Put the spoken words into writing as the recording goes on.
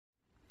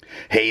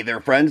Hey there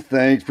friends,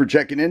 thanks for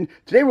checking in.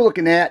 Today we're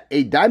looking at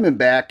a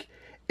Diamondback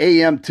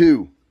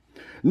AM2.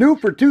 New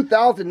for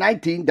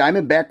 2019,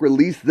 Diamondback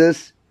released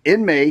this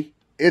in May.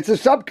 It's a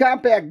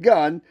subcompact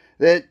gun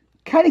that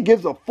kind of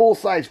gives a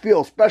full-size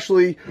feel,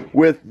 especially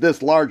with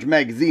this large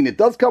magazine. It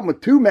does come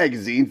with two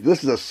magazines.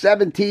 This is a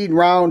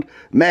 17-round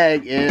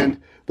mag,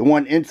 and the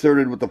one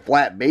inserted with the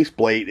flat base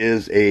plate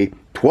is a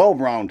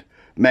 12-round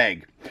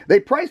mag. They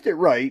priced it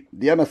right.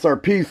 The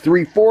MSRP is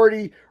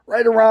 $340,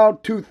 right around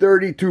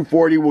 $230,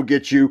 $240 will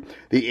get you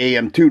the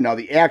AM2. Now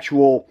the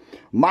actual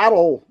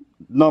model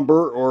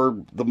number, or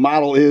the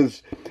model,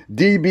 is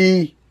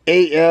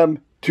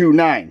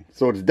DBAM29.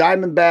 So it's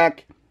Diamondback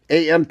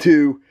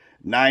AM2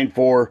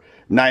 9.4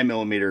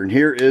 9mm. And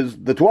here is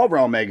the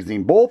 12-round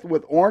magazine, both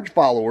with orange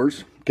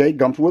followers. Okay,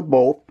 comes with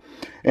both.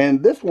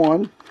 And this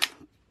one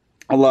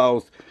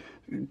allows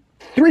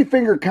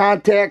 3-finger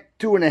contact,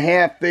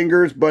 2.5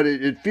 fingers, but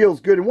it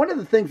feels good. And one of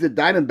the things that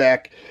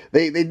Diamondback,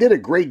 they did a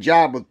great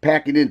job with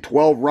packing in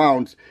 12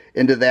 rounds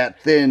into that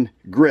thin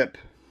grip.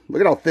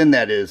 Look at how thin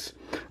that is.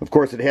 Of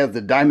course, it has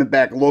the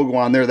Diamondback logo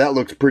on there. That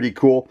looks pretty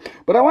cool.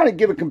 But I want to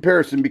give a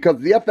comparison because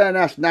the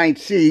FNS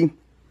 9C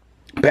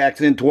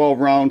packs in 12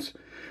 rounds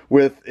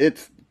with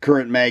its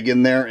current mag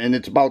in there, and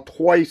it's about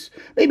twice,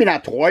 maybe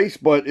not twice,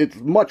 but it's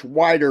much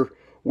wider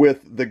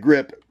with the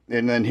grip.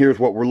 And then here's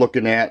what we're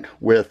looking at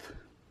with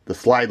the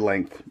slide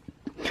length.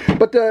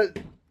 But the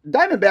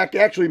Diamondback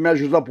actually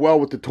measures up well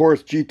with the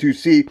Taurus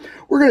G2C.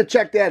 We're going to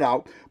check that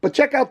out. But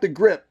check out the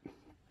grip.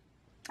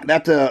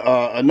 That's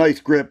a nice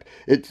grip.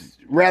 It's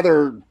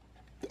rather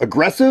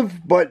aggressive,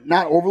 but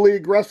not overly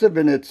aggressive,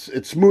 and it's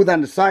smooth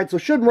on the side, so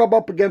it shouldn't rub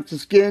up against the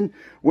skin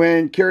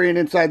when carrying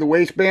inside the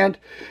waistband.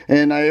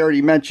 And I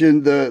already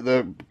mentioned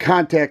the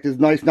contact is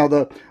nice. Now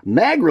the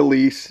mag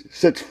release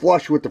sits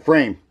flush with the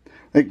frame.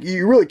 Like,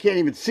 you really can't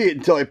even see it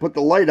until I put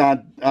the light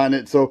on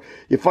it. So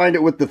you find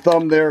it with the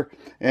thumb there,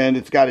 and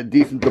it's got a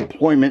decent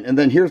deployment. And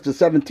then here's the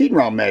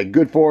 17-round mag,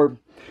 good for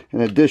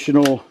an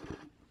additional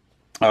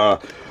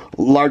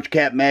large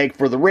cap mag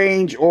for the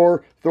range,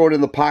 or throw it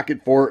in the pocket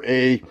for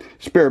a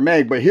spare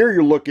mag. But here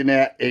you're looking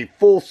at a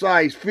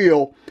full-size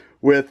feel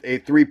with a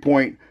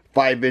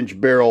 3.5-inch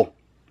barrel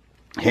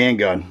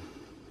handgun.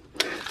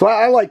 So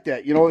I like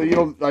that. You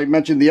know, I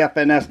mentioned the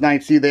FNS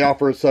 9C. They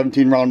offer a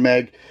 17-round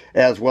mag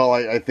as well.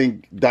 I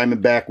think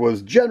Diamondback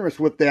was generous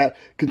with that,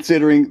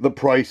 considering the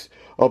price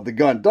of the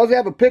gun. It does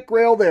have a pick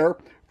rail there,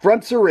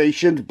 front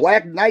serrations,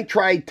 black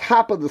nitride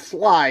top of the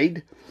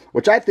slide,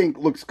 which I think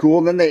looks cool.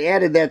 And then they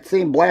added that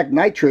same black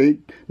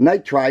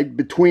nitride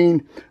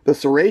between the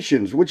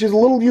serrations, which is a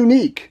little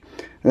unique.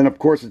 And of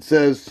course it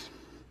says,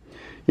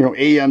 you know,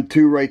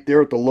 AM2 right there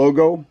with the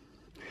logo.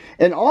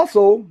 And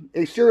also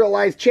a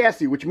serialized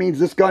chassis, which means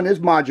this gun is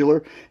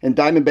modular, and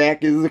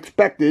Diamondback is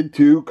expected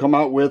to come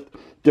out with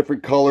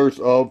different colors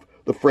of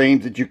the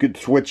frames that you could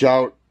switch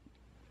out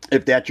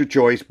if that's your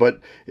choice.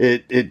 But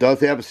it does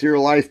have a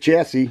serialized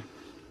chassis,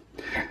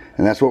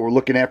 and that's what we're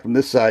looking at from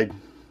this side.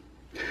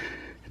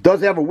 It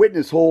does have a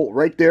witness hole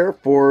right there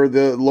for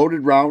the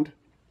loaded round.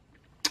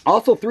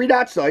 Also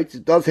 3-dot sights.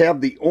 It does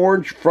have the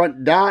orange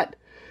front dot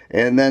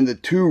and then the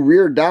 2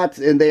 rear dots,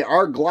 and they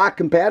are Glock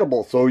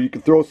compatible, so you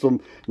can throw some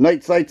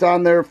night sights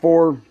on there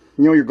for,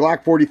 you know, your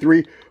Glock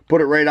 43,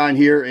 put it right on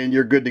here, and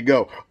you're good to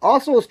go.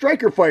 Also a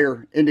striker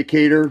fire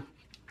indicator,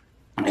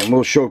 and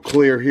we'll show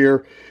clear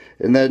here.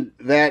 And then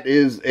that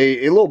is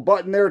a little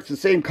button there. It's the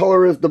same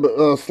color as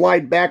the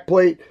slide back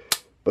plate,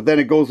 but then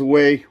it goes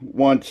away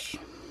once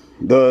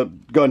the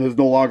gun has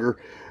no longer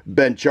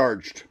been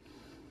charged.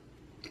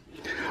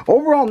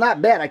 Overall, not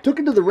bad. I took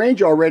it to the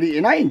range already,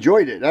 and I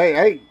enjoyed it.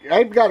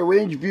 I've got a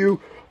range view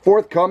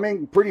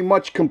forthcoming, pretty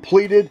much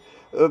completed.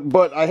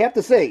 But I have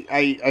to say,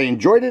 I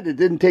enjoyed it. It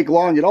didn't take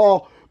long at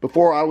all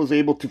before I was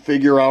able to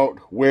figure out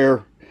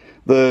where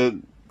the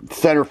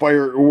center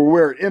fire, or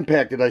where it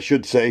impacted, I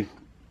should say.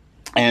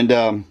 And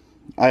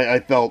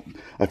I felt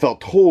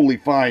totally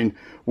fine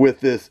with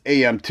this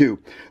AM2.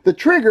 The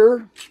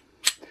trigger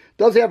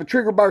does have a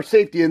trigger bar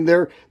safety in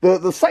there.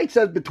 The sight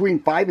says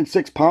between 5 and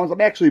 6 pounds.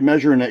 I'm actually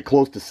measuring it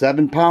close to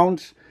 7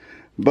 pounds,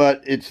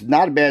 but it's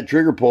not a bad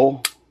trigger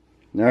pull.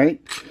 All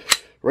right,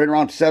 right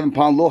around 7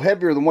 pounds, a little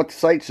heavier than what the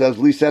sight says.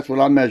 At least that's what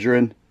I'm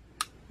measuring.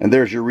 And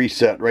there's your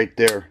reset right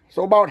there.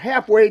 So about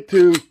halfway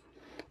to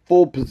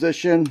full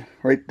position.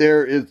 Right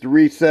there is the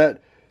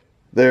reset.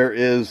 There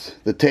is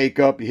the take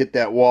up. You hit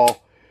that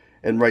wall,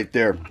 and right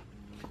there.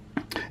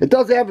 It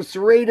does have a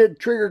serrated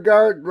trigger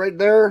guard right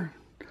there.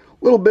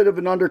 Little bit of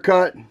an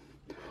undercut.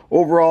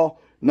 Overall,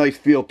 nice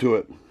feel to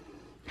it.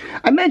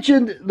 I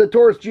mentioned the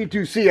Taurus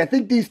G2C. I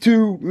think these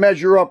two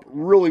measure up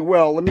really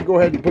well. Let me go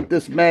ahead and put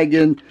this mag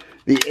in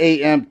the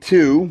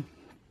AM2.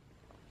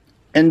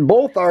 And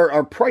both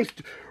are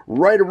priced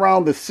right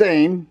around the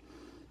same.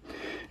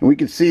 And we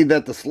can see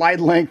that the slide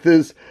length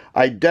is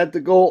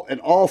identical, and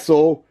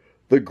also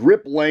the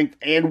grip length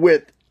and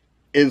width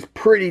is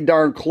pretty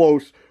darn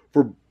close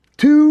for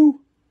two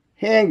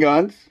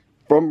handguns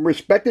from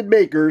respected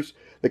makers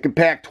that can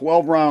pack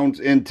 12 rounds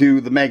into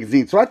the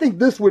magazine. So I think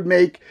this would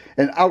make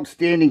an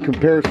outstanding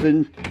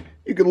comparison.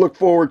 you can look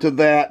forward to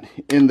that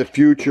in the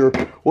future.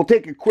 We'll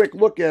take a quick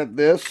look at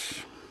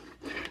this.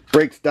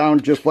 Breaks down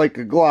just like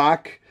a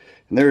Glock.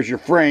 And there's your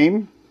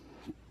frame.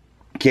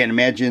 Can't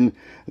imagine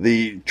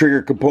the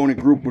trigger component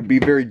group would be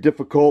very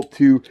difficult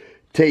to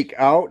take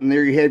out. And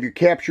there you have your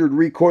captured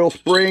recoil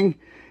spring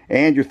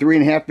and your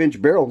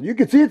 3.5-inch barrel. You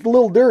can see it's a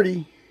little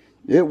dirty.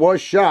 It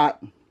was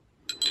shot.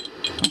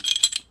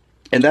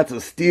 And that's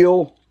a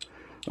steel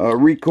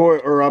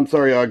recoil, or I'm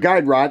sorry,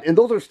 guide rod. And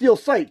those are steel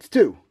sights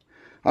too.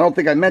 I don't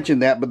think I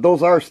mentioned that, but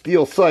those are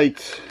steel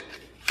sights.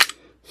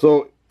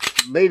 So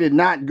they did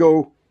not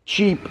go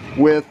cheap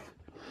with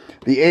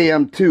the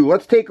AM2.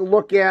 Let's take a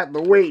look at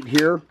the weight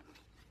here.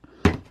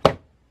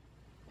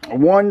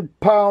 1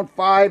 pound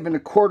 5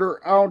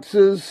 1/4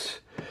 ounces.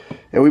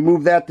 And we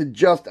move that to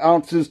just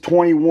ounces,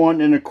 21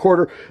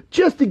 1/4.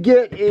 Just to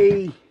get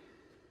a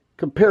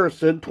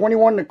comparison,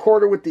 21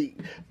 1/4 with the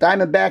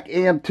Diamondback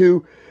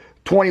AM2,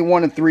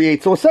 21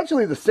 3/8. So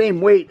essentially the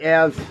same weight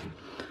as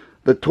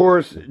the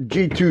Taurus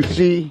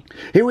G2C.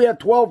 Here we have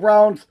 12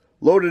 rounds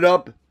loaded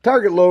up,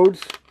 target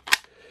loads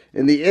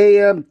in the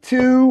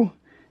AM2,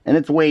 and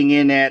it's weighing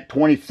in at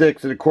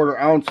 26 1/4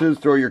 ounces.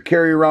 Throw your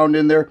carry round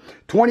in there.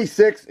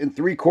 26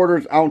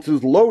 3/4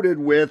 ounces loaded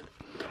with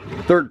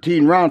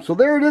 13 rounds. So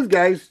there it is,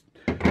 guys.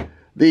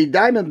 The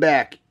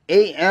Diamondback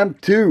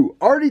AM2.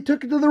 Already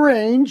took it to the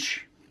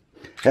range.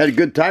 Had a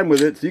good time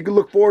with it. So you can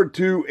look forward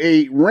to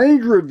a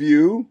range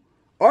review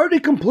already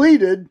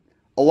completed,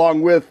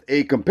 along with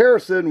a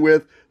comparison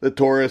with the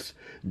Taurus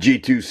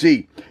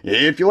G2C.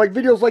 If you like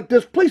videos like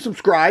this, please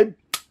subscribe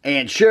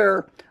and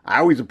share. I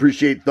always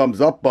appreciate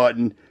thumbs up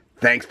button.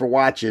 Thanks for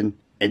watching,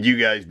 and you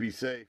guys be safe.